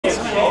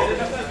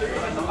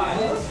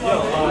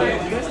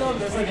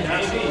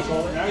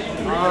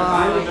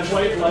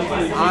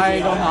I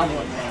don't have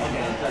one.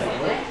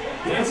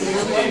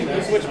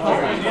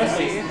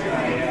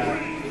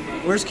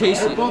 Where's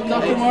Casey?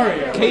 Dr.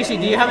 Mario. Casey,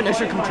 do you have an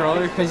extra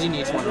controller? Because he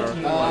needs one.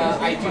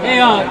 Hey, we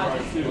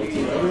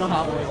don't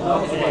have one.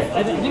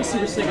 I think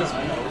SuperSega's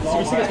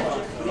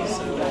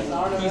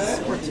he's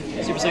Sport 2.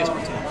 SuperSega's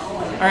Sport 2.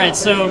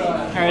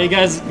 Alright, you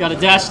guys got a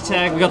dash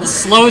attack. We got the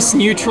slowest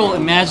neutral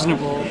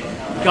imaginable.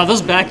 God,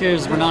 those back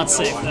airs were not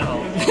safe at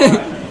all.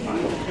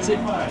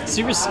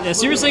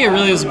 SuperSega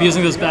really was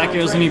abusing those back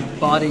airs when he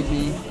bodied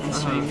me on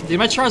stream. Dude,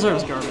 my Charizard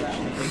was garbage.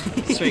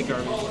 Straight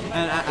garbage.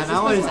 And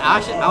I was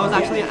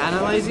actually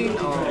analyzing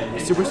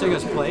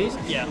SuperSega's plays.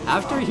 Yeah.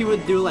 After he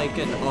would do like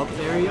an up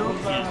aerial,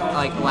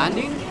 like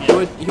landing,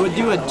 he would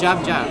do a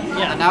jab. Yeah.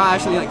 And that would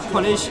actually like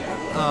punish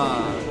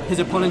his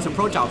opponent's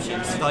approach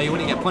options, so he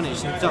wouldn't get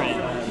punished himself. Right.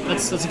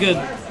 That's good.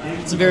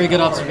 It's a very good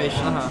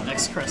observation.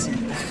 X Crescent.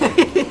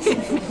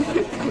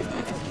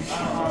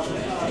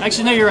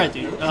 Actually, no, you're right,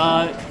 dude.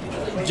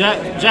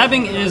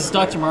 Jabbing is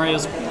Dr.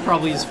 Mario's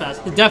probably his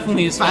fast. It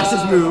definitely is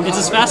fastest move. It's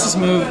his fastest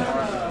move.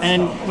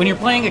 And when you're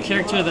playing a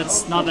character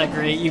that's not that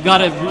great, you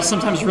gotta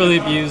sometimes really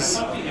abuse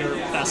your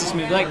fastest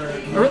move. Like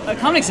a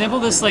common example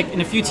of this, like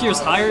in a few tiers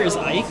higher, is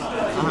Ike.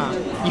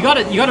 You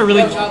gotta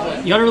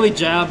really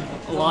jab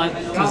a lot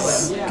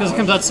because it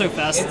comes out so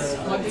fast.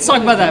 Let's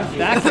talk about that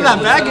back.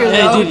 That back air,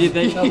 hey, dude,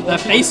 that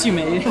face you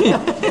made.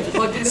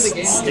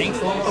 Stink.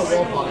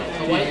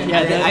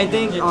 Yeah, I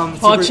think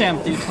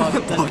PogChamp, dude.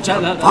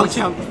 PogChamp.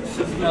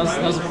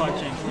 That was a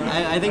PogChamp.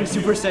 I think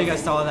SuperSega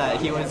saw that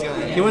he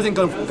wasn't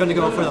gonna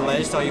go for the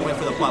ledge, so he went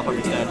for the platform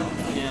instead.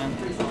 Yeah.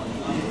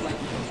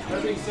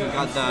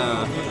 Got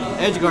the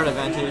edge guard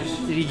advantage.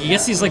 He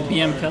gets these like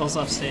BM pills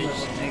off stage.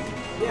 Like,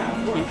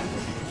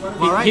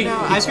 well, right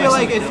now, I feel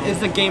like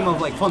it's a game of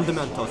like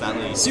fundamentals at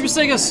least.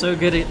 SuperSega is so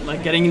good at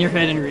like getting in your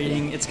head and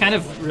reading. It's kind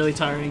of really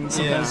tiring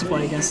sometimes to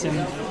play against him.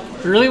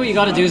 But really, what you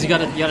got to do is you got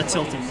to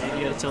tilt him.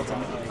 You got to tilt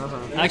him.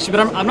 Actually,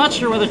 but I'm not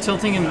sure whether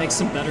tilting him makes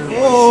him better.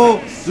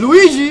 Oh,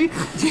 Luigi!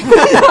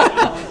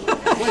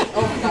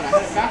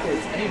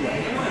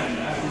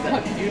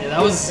 Yeah,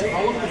 that was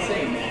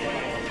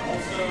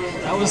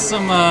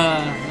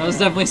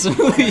definitely some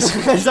Luigi.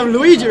 Some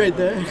Luigi right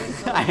there.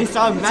 I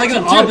saw him mashing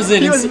like the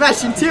opposite. He was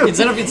mashing too.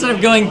 Instead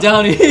of going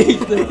down, he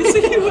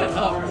went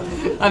up.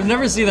 I've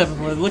never seen that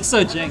before. It looks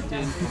so jank,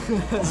 dude.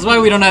 This is why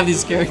we don't have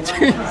these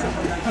characters.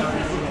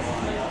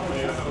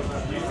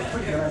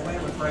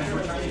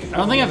 I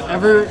don't think I've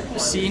ever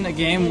seen a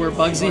game where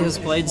Bugsy has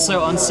played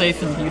so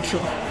unsafe and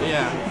neutral.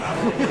 Yeah.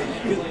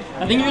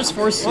 I think you're just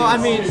forced to. Well, I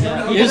mean,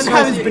 he doesn't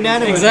have his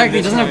banana. Exactly,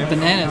 he doesn't have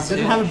bananas. He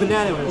doesn't have a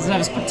banana with him. Doesn't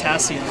have his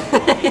potassium.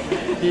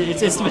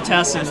 It's the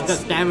potassium. That's the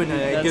stamina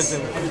it gives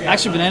him.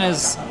 Actually,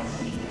 bananas.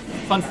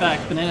 Fun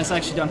fact: bananas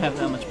actually don't have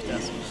that much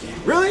potassium.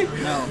 Really?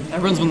 No,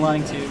 everyone's been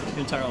lying to you your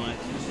entire life.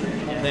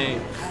 Yeah.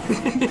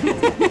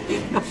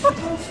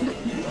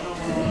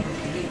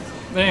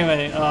 But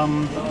anyway,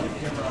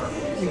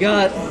 we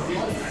got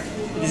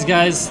these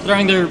guys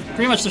throwing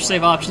pretty much their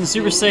save options.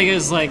 SuperSega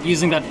is like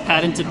using that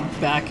patented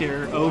back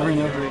air over and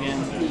over again.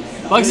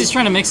 Bugsy's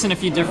trying to mix in a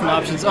few different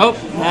options. Oh,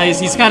 nice.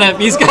 He's kind of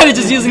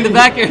just using the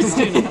back airs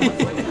too.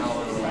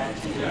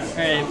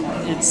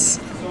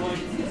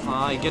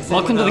 Alright, it's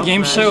welcome to the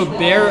game show,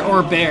 Bear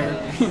or Bear.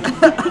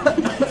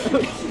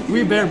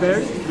 We bear.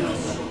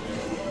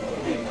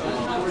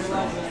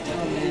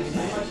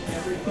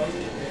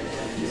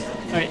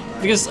 Alright,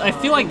 because I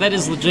feel like that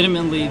is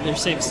legitimately their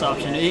safest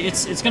option.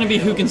 It's going to be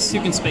who can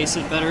space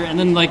it better, and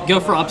then like go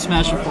for up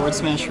smash or forward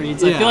smash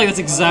reads. I feel like that's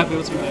exactly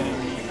what's going to do.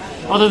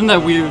 Other than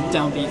that weird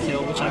down B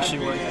kill, which actually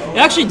worked. It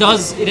actually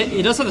does.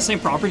 It does have the same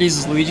properties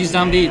as Luigi's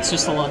down B. It's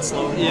just a lot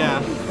slower.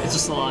 Yeah. It's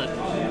just a lot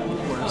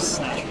worse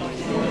naturally.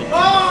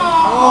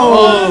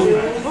 Oh!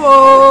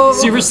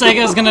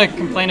 SuperSega is gonna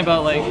complain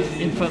about like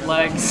input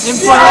lags.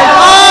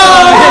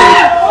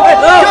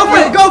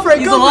 Go for it!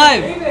 He's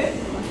alive.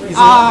 He's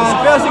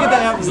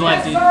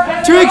alive, dude.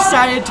 Too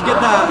excited to get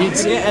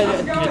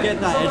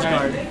that edge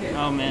guard.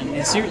 Oh man,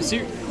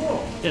 SuperSega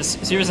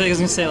is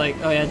gonna say like,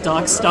 oh yeah,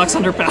 Doc's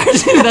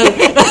underpowered.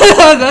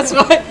 That's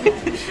why.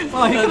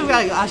 Oh, he could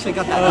have actually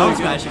got that out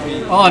smash.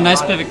 Oh,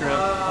 nice pivot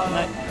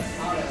grab.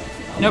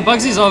 You know,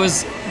 Bugsy's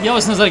always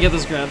knows how to get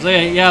those grabs.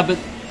 Okay, yeah, but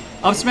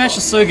up smash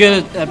is so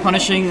good at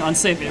punishing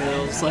unsafe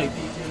aerials. Like,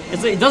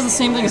 it does the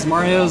same thing as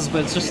Mario's,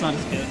 but it's just not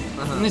as good.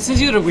 And it sends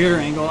you at a weirder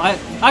angle. I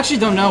actually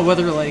don't know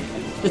whether like.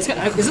 Is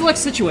it like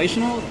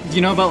situational? Do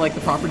you know about like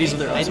the properties of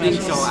their up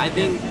smashes? I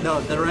think so. I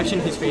think the direction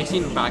he's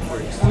facing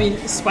backwards. I mean,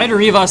 Spider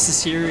Rivas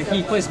is here.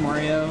 He plays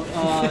Mario.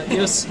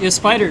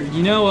 Spider, do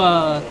you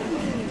know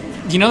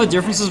the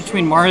differences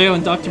between Mario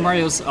and Dr.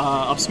 Mario's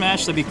up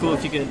smash? That'd be cool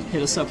if you could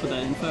hit us up with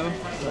that info.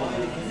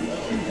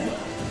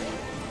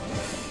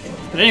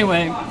 But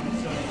anyway,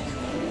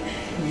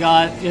 we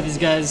got these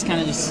guys kind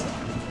of just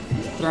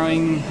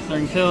throwing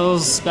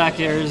pills, back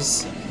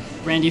airs,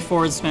 Randy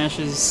forward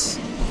smashes.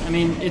 I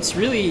mean, it's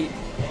really...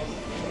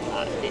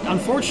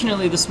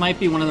 unfortunately, this might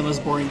be one of the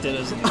most boring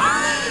dittos in the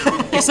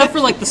game. Except for,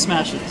 like, the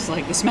smashes.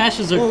 Like, the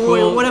smashes are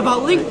cool. What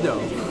about Link,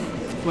 though?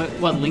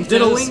 What Link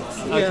Diddle does? Link?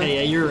 Okay,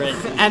 yeah, you're right.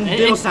 And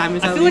Diddle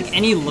Simons, I at feel least. like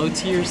any low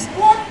tiers.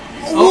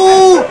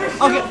 Oh!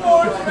 Okay.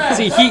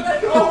 See,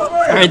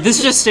 Alright,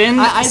 this just in.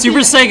 Super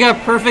Sega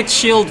Perfect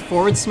Shield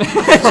forward smash.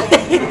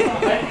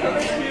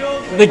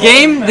 The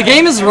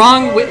game is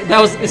wrong.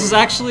 It's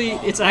actually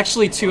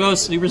 2-0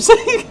 Super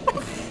Sega.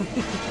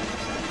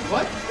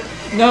 What?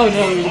 No,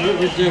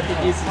 we're joking.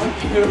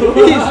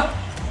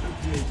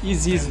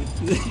 Easy.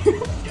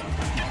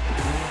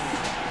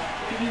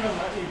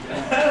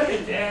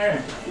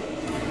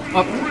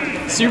 Oh,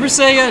 Super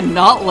Sega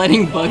not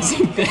letting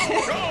Bugsy back.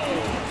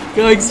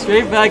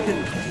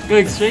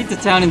 Going straight to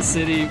Town and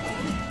City.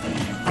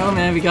 Oh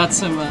man, we got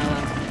some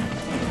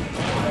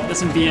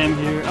BM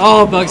here.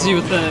 Oh, Bugsy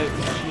with the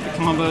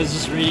combos,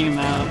 just reading him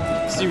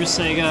out. Super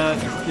Sega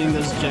doing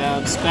those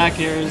jabs, back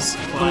airs,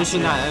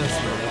 Punishing that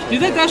S.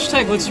 Dude, that dash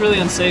attack looks really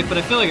unsafe, but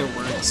I feel like it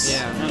works.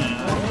 Yeah. I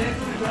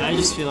don't know. I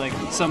just feel like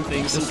some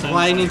things Just sometimes.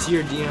 sliding into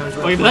your DMs.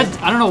 Wait, but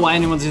I don't know why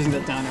anyone's using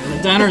that down air.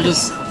 The down air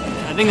just,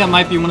 I think that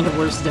might be one of the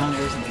worst down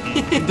airs in the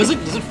game. Does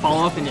it fall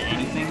off into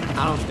anything?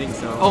 I don't think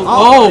so.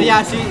 Oh!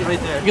 Yeah, see, right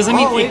there. Because I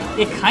mean,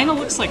 it kind of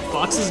looks like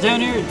Fox's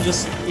down air,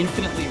 just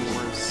infinitely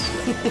worse.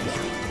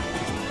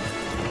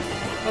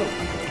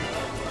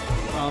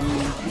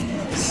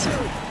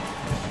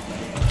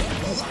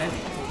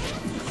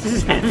 This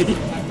is heavy.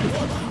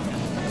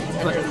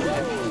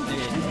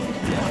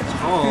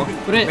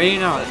 But it,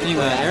 Rating out.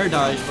 Anyway, air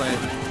dodge, but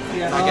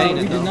not getting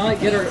it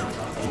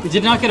though. We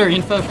did not get our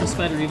info from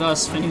Spider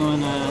Rivas. If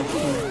anyone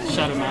can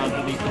shout him out,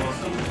 that'd be cool.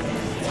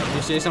 Did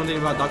you say something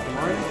about Dr.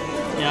 Mario?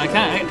 Yeah,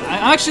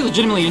 I'm actually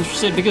legitimately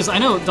interested because I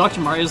know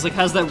Dr. Mario's like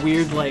has that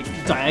weird like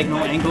diagonal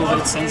angle that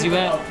it sends you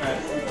at.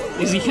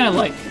 Because he kind of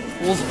like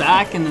pulls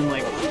back and then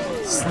like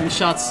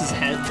slingshots his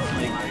head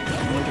like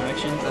in one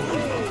direction.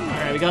 All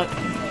right, we got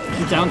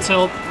down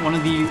tilt, one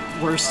of the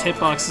worst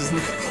hitboxes in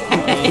the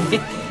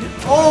game.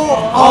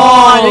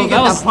 I didn't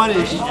get that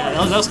punish.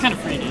 Yeah, that was kind of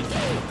free, dude.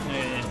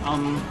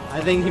 I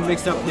think he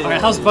mixed up his.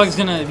 Alright, how's Bugs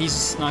gonna?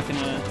 He's not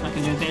gonna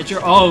do anything.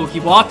 Oh, he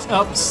walked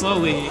up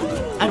slowly.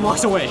 And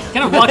walks away.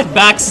 Kind of walked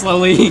back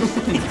slowly.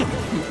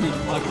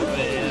 Walked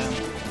away, yeah.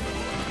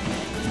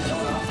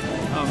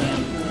 Oh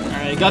man.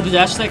 Alright, got the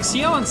dash attack. See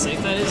how unsafe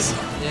that is?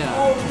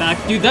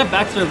 Yeah. Dude, that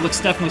back throw looks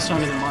definitely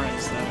stronger than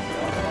Mario's though.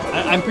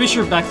 I'm pretty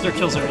sure back throw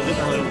kills are earlier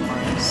than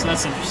Mario's, so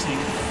that's interesting.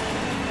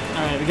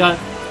 Alright, we got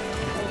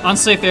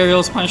unsafe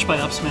aerials punished by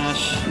up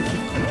smash.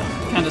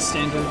 Kinda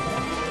standard.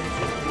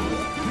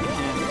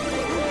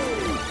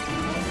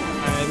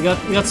 We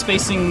got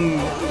spacing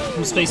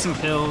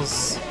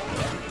pills.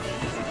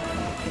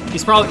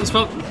 He's probably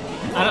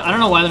I don't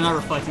know why they're not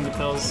reflecting the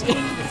pills. I mean,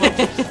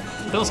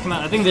 the pills come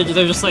out. I think they're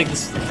just like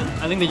this.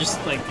 I think they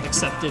just like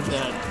accepted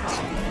that.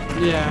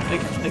 Yeah.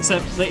 It's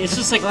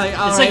just like it's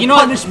right, like you know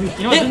what? punish me.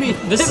 You know what? Hit me.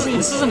 This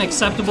is an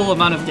acceptable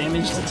amount of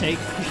damage to take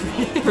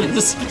for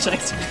this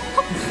projectile.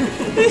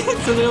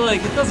 So they're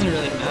like, it doesn't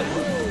really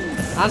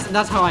matter.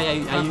 That's how I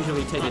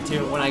usually take it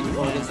too when I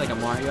go against like a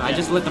Mario. Yeah. I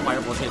just let the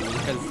fireballs hit me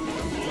because.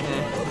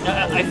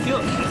 I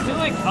feel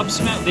like up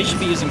smash. They should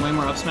be using way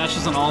more up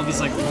smashes on all of these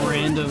like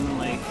random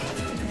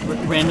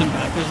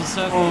backers and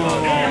stuff.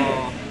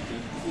 Oh.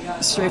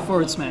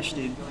 Straightforward smash,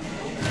 dude.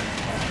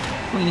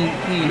 Clean.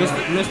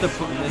 Missed the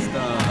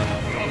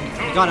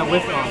got a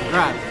whiff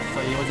grab, so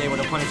he was able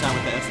to punish that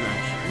with the F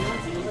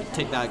smash.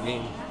 Take that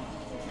game.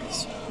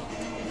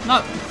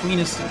 Not the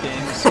cleanest of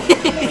games.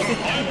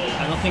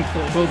 I don't think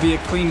there will be a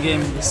clean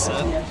game in this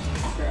set.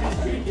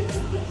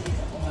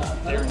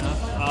 Fair enough.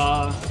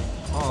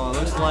 Oh, it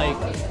looks like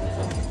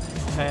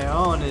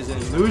Paon is in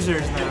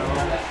losers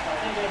now.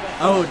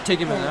 Oh, take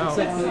him out.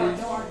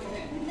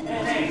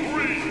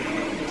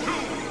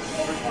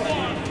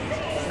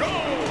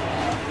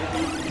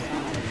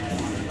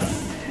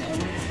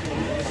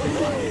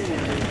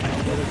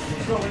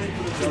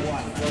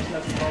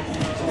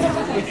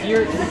 If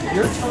you're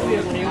totally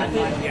okay with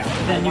it,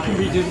 then you can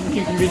redo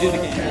the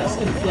game.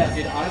 Yeah,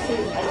 dude, honestly.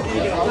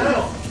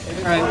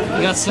 Alright,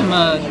 we got some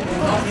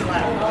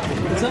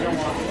what's up?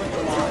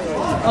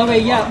 Okay,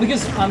 yeah,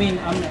 because I mean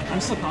I'm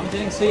still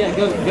commentating, so yeah,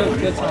 go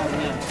Tom,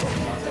 yeah.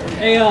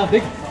 Hey,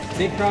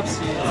 big props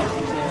to you.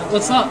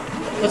 Let's not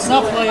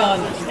play on.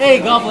 Hey,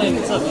 Goblin,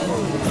 what's up?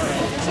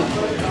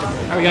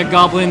 Alright, we got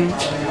Goblin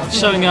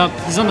showing up.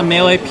 He's on the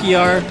Melee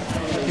PR.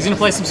 He's gonna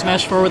play some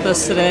Smash 4 with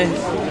us today.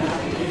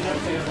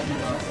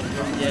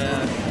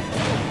 Yeah.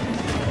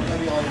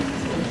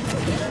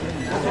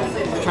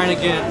 Trying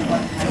to get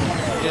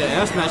an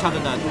F smash out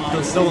of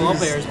those double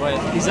up airs, but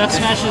these F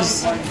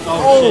smashes.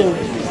 Oh,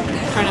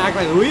 trying to act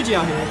like Luigi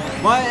out here.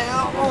 But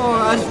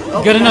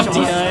good enough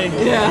DI.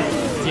 Yeah.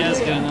 DI is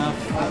good enough.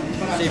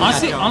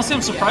 Honestly,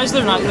 I'm surprised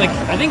they're not like.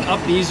 I think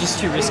up B is just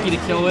too risky to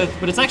kill with,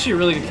 but it's actually a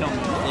really good kill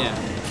move. Yeah.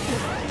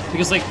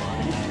 Because like,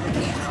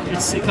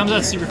 it comes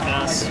out super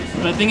fast,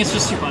 but I think it's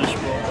just too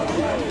punishable.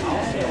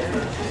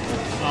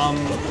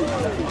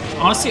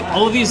 Honestly,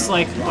 all of these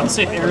like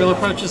unsafe aerial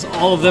approaches,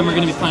 all of them are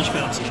going to be punished by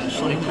up smash.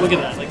 Like, look at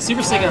that. Like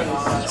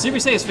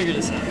SuperSega's figured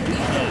this out.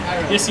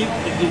 Yes,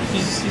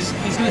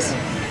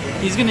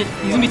 he's gonna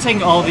be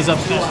taking all of these up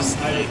smashes.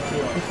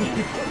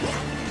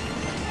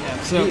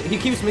 Yeah, so he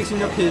keeps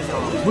mixing up his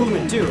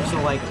movement too. So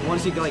like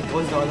once he like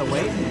goes the other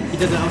way, he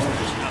does an up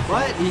smash.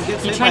 But he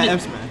gets hit by an up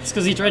smash. It's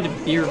because he tried to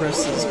beer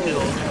burst his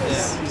build.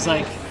 Yeah. He's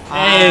like,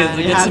 hey,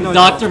 we get some no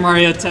Dr.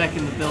 Mario tech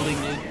in the building,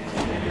 dude.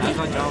 That's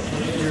no joke.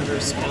 Beer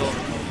burst build.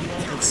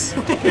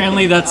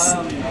 Apparently that's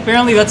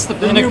the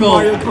pinnacle.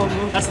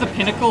 That's the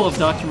pinnacle of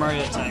Dr.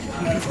 Mario tech.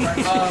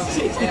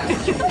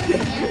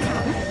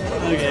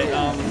 Okay,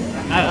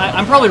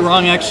 I'm probably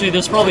wrong actually.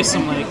 There's probably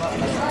some like,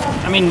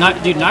 I mean,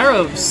 dude,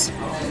 Nairo's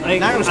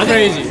like,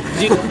 crazy.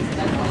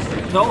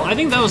 No, I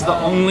think that was the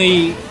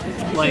only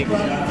like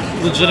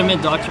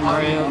legitimate Dr.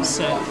 Mario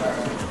set.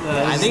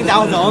 I think that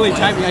was the only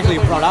time he actually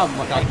brought out.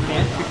 I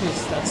can't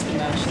because that's the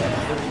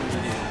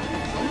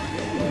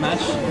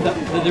match that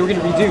they were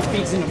gonna redo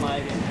feeds into my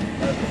game.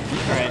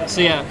 Alright, so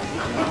yeah,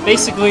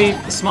 basically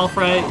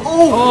Sm4sh.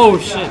 Oh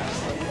shit!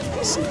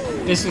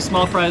 Basically,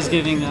 Sm4sh is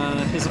giving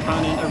his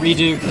opponent a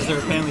redo because they're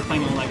apparently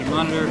playing on like a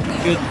monitor.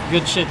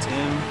 Good shit to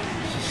him.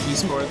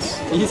 Esports.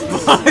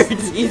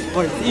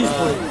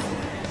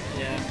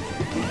 Yeah.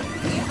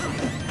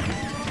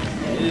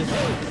 It is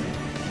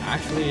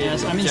actually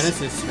yes, I mean,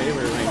 Genesis'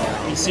 favorite right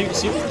now.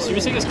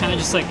 SuperSega is kind of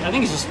just like, I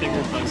think he's just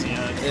figured Bugsy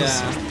out.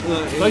 Yeah.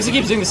 Bugsy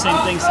keeps doing the same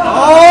things.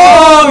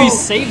 Oh, he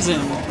saves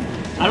him.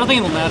 I don't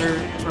think it'll matter,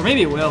 or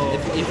maybe it will.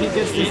 If he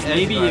gets this,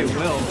 maybe it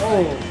will.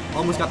 Oh,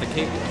 almost got the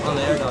kick on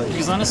the air dodge.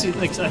 Because honestly,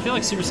 like I feel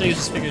like SuperSega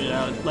just figured it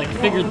out. Like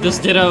figured this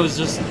Ditto is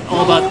just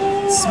all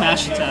about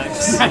smash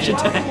attacks. Smash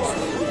attacks.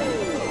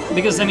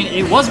 Because I mean,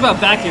 it was about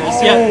back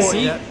airs. Yeah.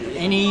 See, yeah.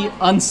 Any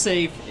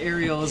unsafe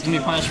aerial is gonna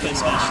be punished by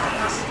smash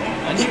attacks.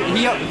 And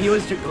he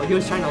was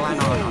trying to land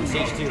on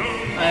stage 2.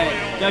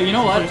 Yeah, you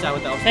know what?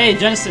 Hey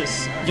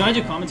Genesis, do you want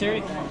to do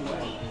commentary?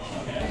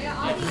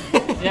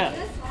 Yeah.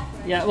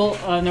 Yeah,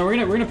 well, no, we're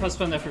gonna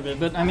postpone that for a bit.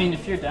 But I mean,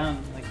 if you're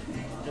down, like,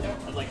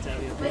 I'd like to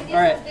have you.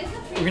 All right,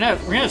 we're gonna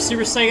have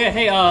SuperSega.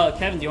 Hey,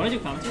 Kevin, do you want to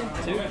do commentary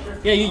too?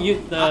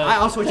 Yeah,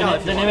 I'll switch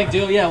out. Dynamic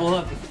duo. Yeah,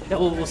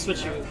 we'll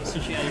switch you. We'll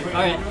switch you out.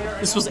 All right,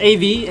 this was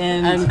AV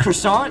and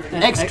Croissant.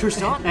 X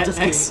Croissant. X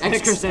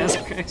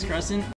Croissant.